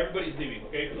condemned. Everybody's leaving,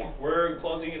 okay? Yeah. We're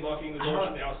closing and locking the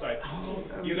doors from the outside.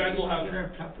 You guys will have,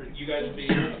 you guys will be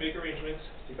able to make arrangements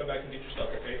to come back and get your stuff,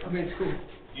 okay? Okay, it's cool.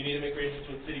 You need to make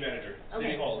arrangements with city manager,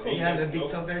 Okay, city hall, cool. okay? Yeah, the You big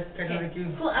guys stuff there, kind of like you.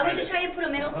 Cool, I was just trying to put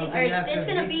a middle thing, or Okay, is yeah, this 'cause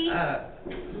gonna we, be?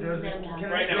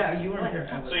 Right now. Yeah, you weren't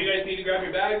there. So you guys need to grab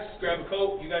your bags, grab a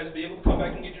coat, you guys will be able to come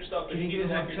back and get your stuff, but Can you you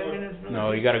need give to us lock like your 10 door. minutes? No,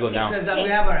 you gotta go down. Because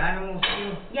we have our animals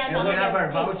too. Yeah, And no, we have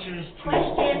our hey, vouchers to.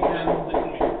 question. Listen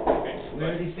to me, okay? We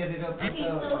already set it up with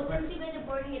Okay, so since you guys are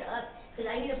boarding it up, cause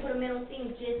I need to put a middle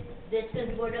thing, just, that's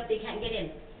gonna board up, they can't get in.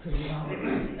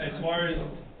 As far as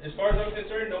I'm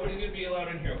concerned, nobody's gonna be allowed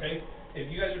in here, okay? If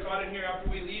you guys are caught in here after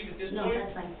we leave at this No, point,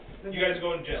 that's fine. you guys are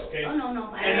going to jail, okay? Oh, no,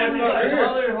 I And don't that's not Hey, fair.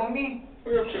 brother, homie.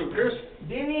 What are you up to, Chris?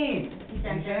 Vinny.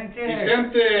 Vicente.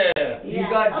 Vicente! You Yeah.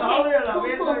 got Okay, taller, la cool,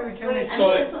 verga, cool. we can- I'm So-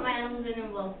 gonna put my animals in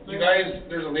and we'll. You guys,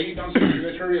 there's a lady downstairs, you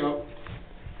guys hurry up.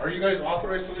 Are you guys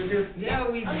authorized to live here? Yeah,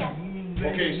 we.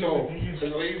 Okay, so,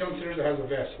 there's a lady downstairs that has a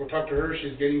vest. We'll talk to her,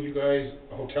 she's getting you guys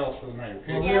a hotel for the night,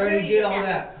 Well, okay? we already did all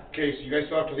that. Okay, so you guys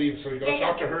still have to leave, so you gotta Yeah,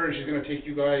 talk yeah. to her, and she's gonna take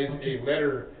you guys a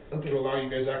letter Okay. to allow you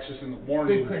guys access in the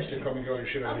morning to question. come and get all your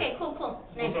shit out of here. Okay, cool.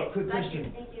 Nice. Quick Got you.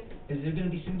 question. Thank you. Is there gonna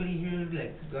be somebody here,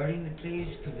 like, guarding the place?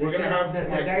 'Cause We're gonna have, The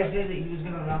like- guy said that he was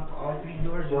gonna lock all 3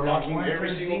 doors. We're and have locking one every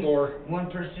person- single door. One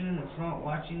person in the front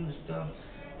watching the stuff,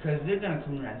 'cause they're gonna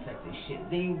come ransack this shit.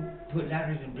 They put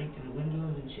ladders and break through the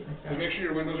windows and shit like So that. make sure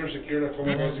your windows are secured, I told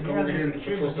you guys to come over here and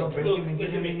patrol stuff. Break them and get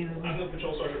Listen them to in me, the- I'm the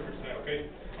patrol sergeant for tonight, okay?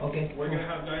 Okay. We're gonna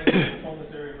have guys patrol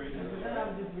this area right now.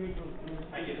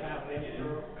 I get it, I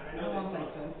know this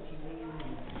sucks.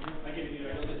 I get it, dude,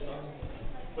 I know this sucks.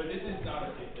 But this is not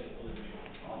a safe place to live in.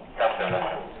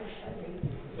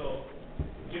 So,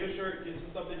 get a shirt, get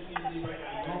some stuff that you need to leave right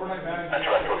now. You Overnight bag, That's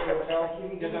get right. a hotel,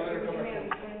 get that letter, come back.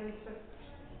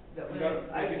 That You way, gotta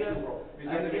I make it just- two, bro. You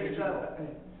I gotta make it just two, got- bro.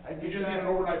 I You just need an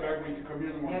overnight bag when you come here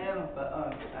in the morning. Yeah, but,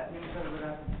 I think that's what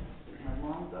happened. My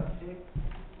mom got sick,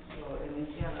 so, and then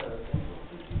she had a.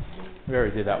 We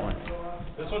already did that one.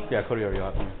 This one? Yeah, Cody already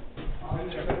got one.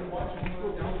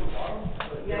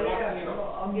 Yeah,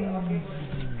 I'll get.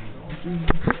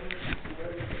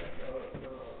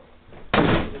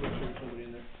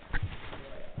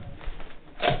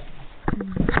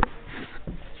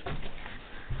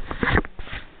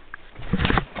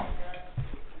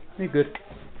 You're good.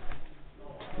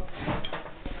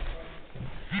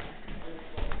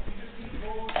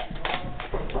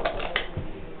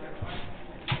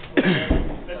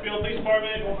 Westfield Police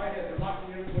Department.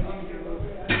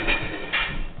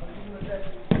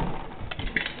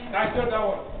 That's good, that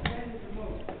one.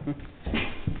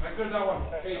 That's good, that one.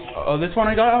 Hey. Oh, this one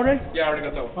I got already? Yeah, I already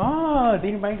got that one. Ah,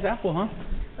 leading by example, huh?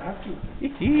 I have to.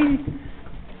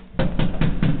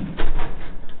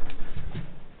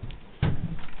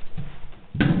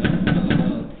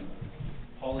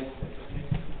 Holly.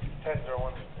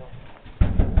 10-01.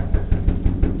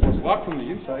 Well, it's locked from the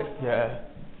inside. Yeah.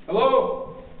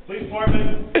 Hello? Police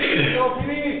Department.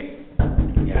 LPD.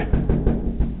 Yeah.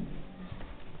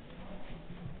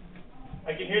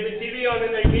 I can hear the TV on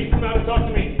in there. You need to come out and talk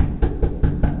to me.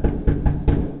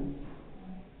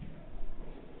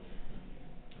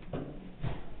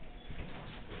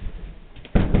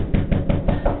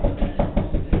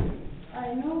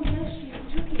 I know, yes, she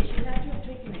took it. She had to have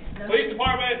taken it. Police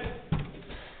Department.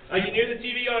 I can hear the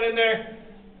TV on in there.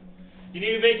 You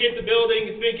need to vacate the building.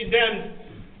 It's been condemned.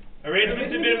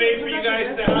 Arrangements have been made for you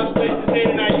guys to have a place to stay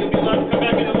tonight. You'll be allowed to come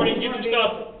back in the morning and get your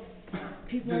stuff.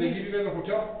 Did they give you guys a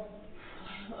hotel?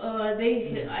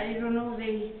 I don't know,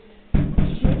 they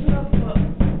showed up, but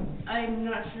I'm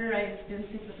not sure. I've been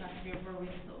sick the past 3 or 4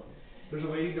 weeks, so. There's a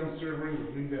lady downstairs wearing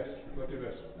a green vest, reflective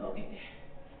vest. Okay.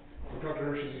 We'll talk to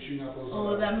her, she's issuing out those.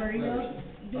 Oh, that Maria letters.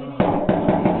 lady?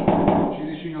 She's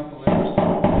issuing out the letters.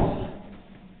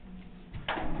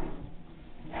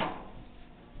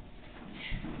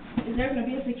 Is there gonna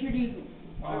be a security?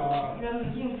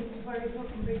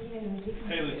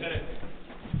 Hey, Lieutenant.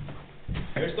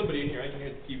 There's somebody in here. I can hear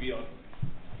the TV on.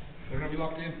 They're gonna be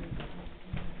locked in.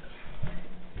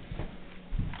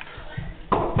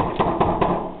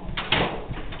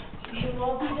 You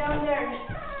will be down there.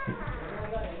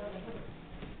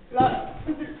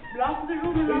 Lock the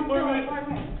room and lock the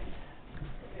apartment.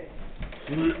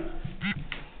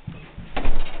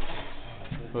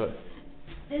 What?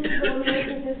 This is the only way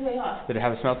this way off. Did it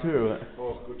have a smell to it or what?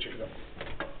 Oh, go check it out.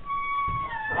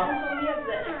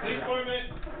 Police Department.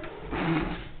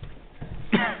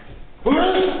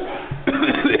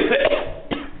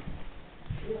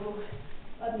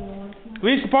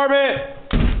 Police Department!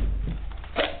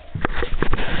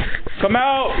 Come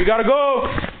out! You gotta go!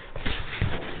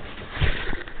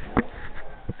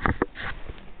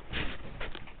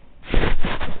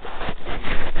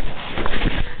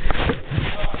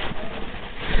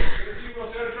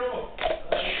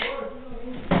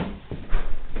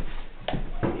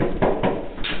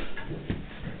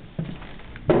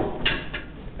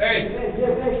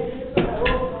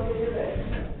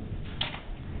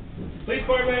 Police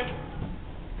Department.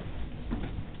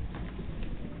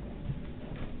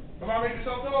 Come on, make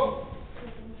yourself known.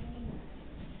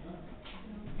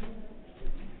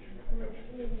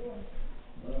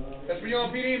 Española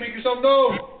PD, make yourself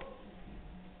known.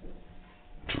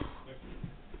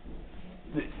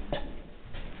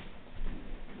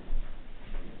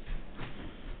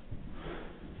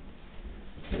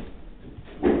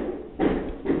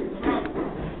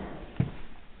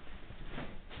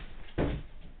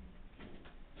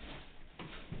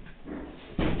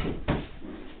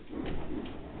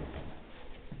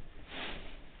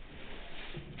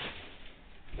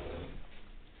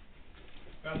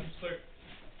 Sir.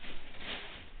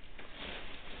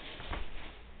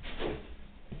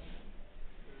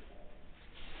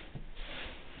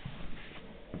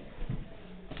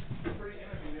 Pretty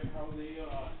innovative how they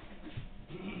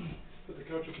put the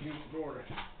couch up against the door.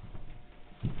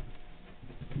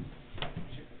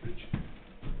 Check the fridge.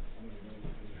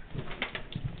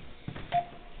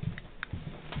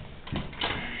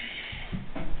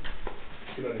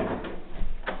 Good idea.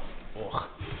 Ugh.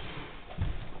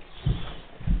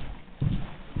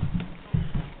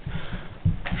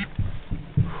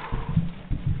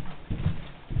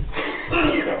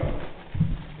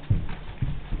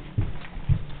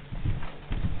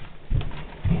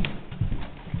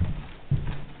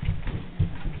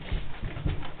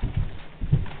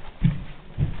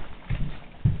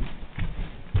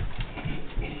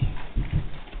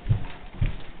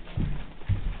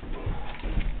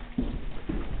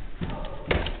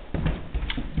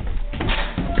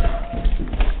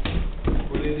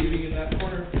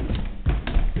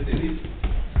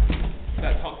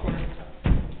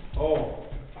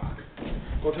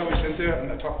 Go tell me Cynthia in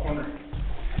the top corner.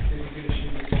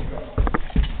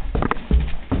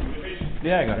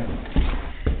 Yeah, I got it.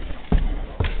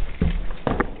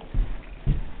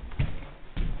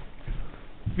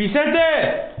 Vicente!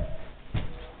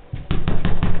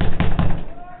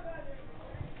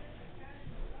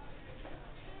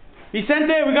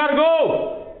 Vicente, we gotta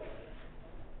go!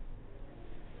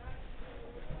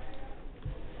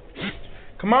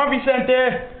 Come on,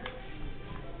 Vicente!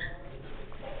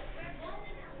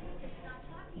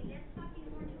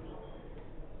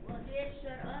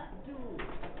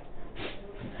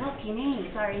 Fucking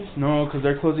A, sorry. No, because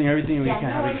they're closing everything and we can't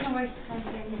have it. No worries.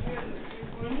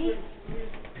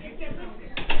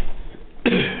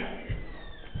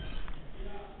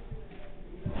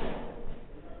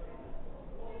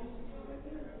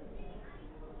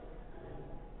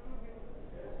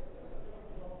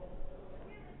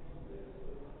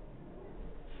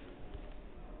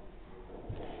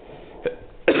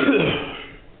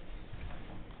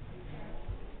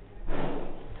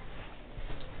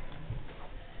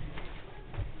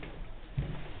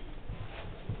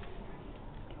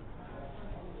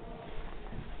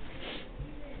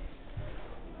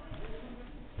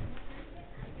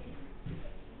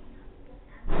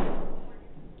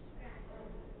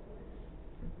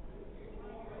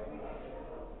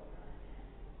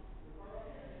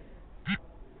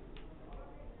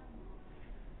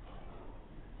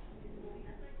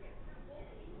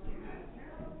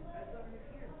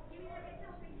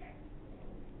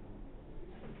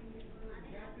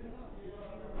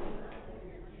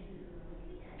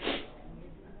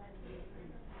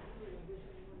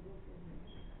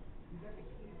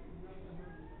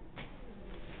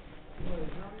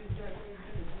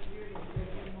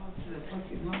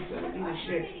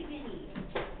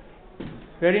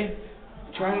 Ready?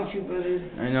 Trying to, brother.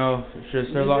 I know, it's just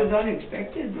This they're locked. was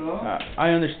unexpected, bro. I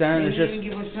understand, They it's didn't just. even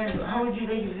give us time. How would you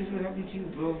like if this would happen to you,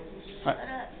 bro? I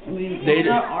mean, They it's did-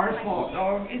 not our fault,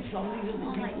 dog. It's some of these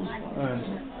other people's fault.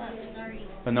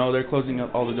 But no, they're closing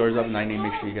up all the doors up and I need to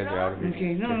make sure you guys are out of here.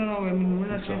 Okay, no. I mean, we're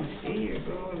not trying to stay here,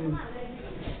 bro. I mean,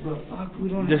 but fuck, we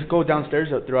don't. Just go downstairs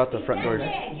throughout the front doors.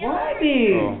 What?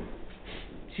 Oh.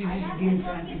 She's just being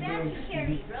fancy, bro.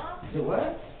 The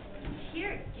what?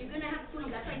 Here, you're gonna have to put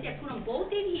them, that's like that, put them both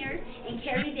in here and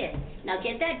carry this. Now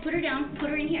get that, put her down, put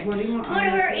her in here. Put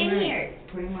her in here.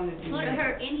 Put him on the Put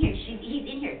her in here, he's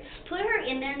in here. Put her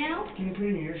in there now. Can you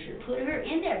put it in your shirt? Put her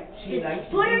in there. She likes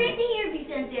Put her it. in here,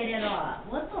 Vicente Herrera.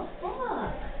 What the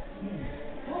fuck?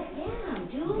 God damn,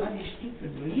 dude. God, you're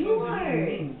stupid, bro. You are.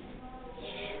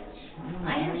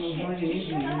 I have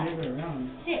shit. Shut up. Shut up.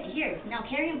 Sit here. Now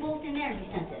carry them both in there,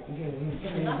 Vicente.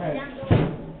 Okay, Lock the damn door.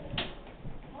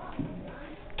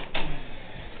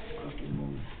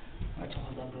 I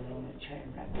told them that I'm gonna try and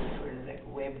wrap it for like a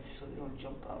web so they don't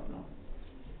jump out, no?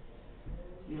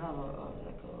 You don't have a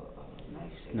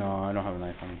knife set? No, I don't have a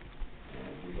knife on me.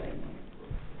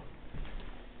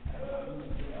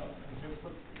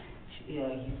 Yeah,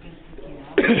 you can pick it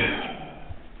out. The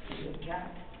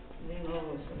cat, they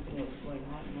know something was going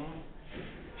on, no?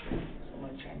 So I'm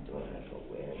gonna try and throw it like a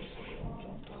web so they don't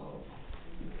jump out.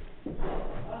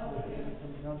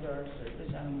 Those are our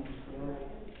service animals, bro.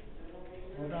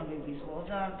 Hold on, babies, hold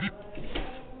on. Okay,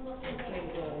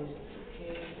 guys,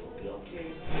 okay, we'll be okay.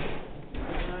 In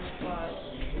our spot.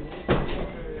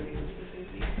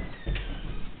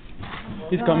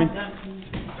 He's coming.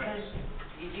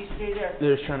 You just stay there.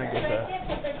 They're just trying to get the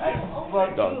Well,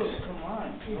 dogs. dude, come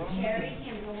on. Carry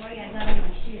him, don't worry, I got all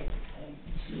my shit.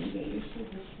 Your shit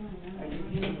was fine, huh? Are you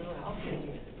getting a little help here?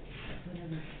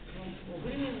 What do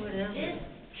you mean, whatever? Just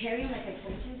carry him like I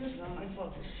told you. It's not my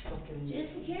fault, this fucking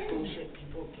Just carry him. bullshit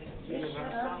people can't get Just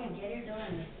shut up and get her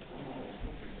done.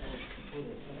 People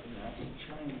that fucking actually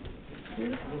trying to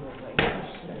little like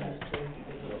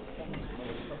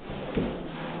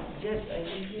just, I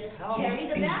need your help. Carry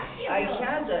the basket, I bro.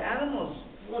 can't, the animals.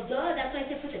 Well, duh, that's why I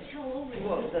said put the towel over it.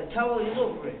 Well, the towel is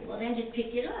over it. Well, then just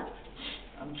pick it up.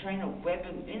 I'm trying to web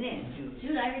him in it, dude.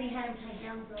 Dude, I already had him tied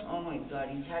down, bro. Oh my god,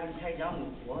 he's had him tied down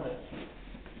with what?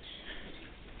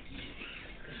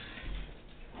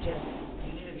 Just,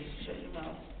 you need to shut your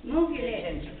mouth. Move your Pay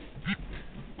legs. attention.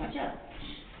 Watch out.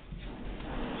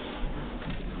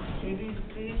 Baby,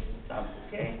 please stop,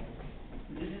 okay?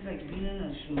 This is like being in a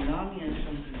tsunami or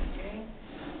something, okay?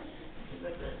 It's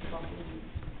like a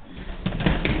fucking...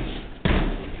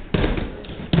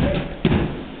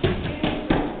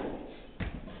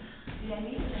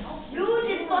 Dude,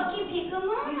 just fucking pick him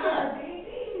up.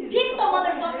 Pick the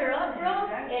motherfucker up, bro.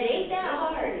 It ain't that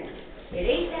hard. It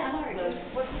ain't that hard.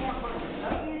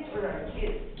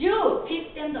 Dude,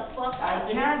 pick them the fuck up. I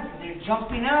can't, they're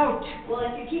jumping out. Well,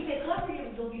 if you keep it covered,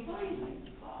 you'll be fine.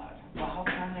 God, well, how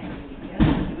can I get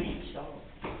them? Do it yourself.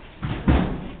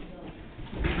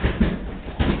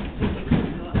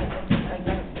 I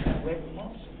gotta web them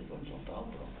up so they don't jump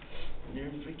out, bro.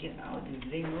 They're freaking out, dude.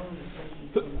 They know the fucking...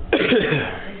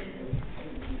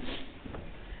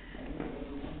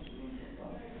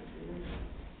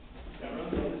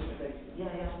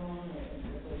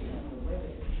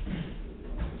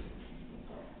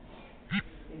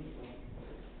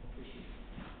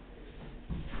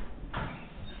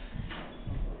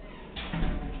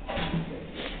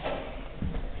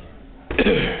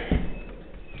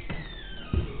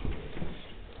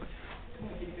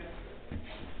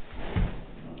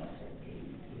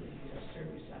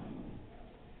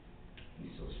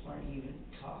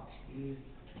 talk to you.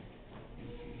 I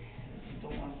just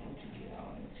don't want them to get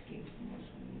out and escape from us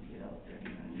when we get out there, you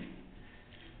know what I mean?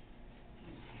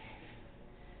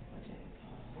 But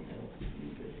hold that up a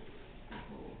little bit.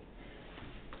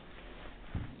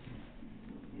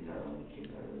 These are only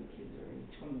kids, our other kids are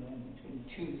 21 and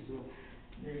 22, so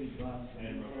they're gone. So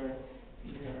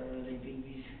these are our other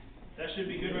babies. That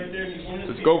should be good right there. If you hold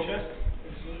Let's this go. to your chest.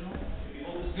 If you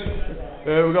hold this to your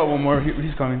chest. We got one more.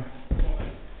 He's coming.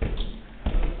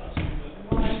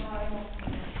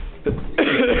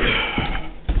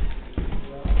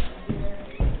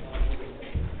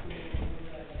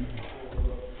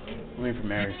 Waiting for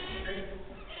Mary.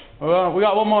 We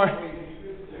got one more.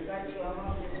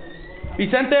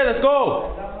 Vicente, let's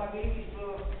go.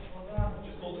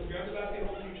 Just hold it. Grab the basket and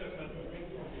hold it to your chest, man.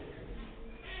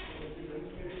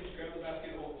 Grab the basket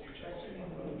and hold it to your chest.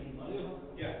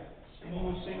 Yeah.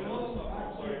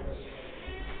 Sorry.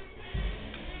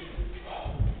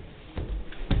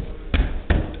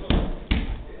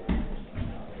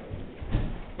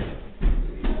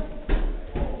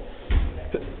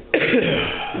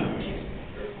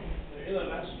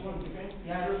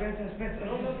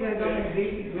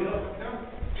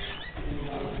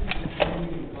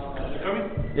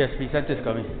 Yes, Vicente's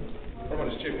coming. How about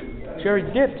his chicken? She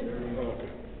already did. Oh, okay.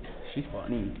 She's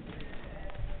funny.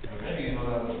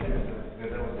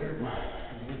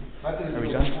 Are we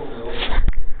done?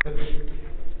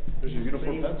 There's your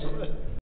uniform pants on it?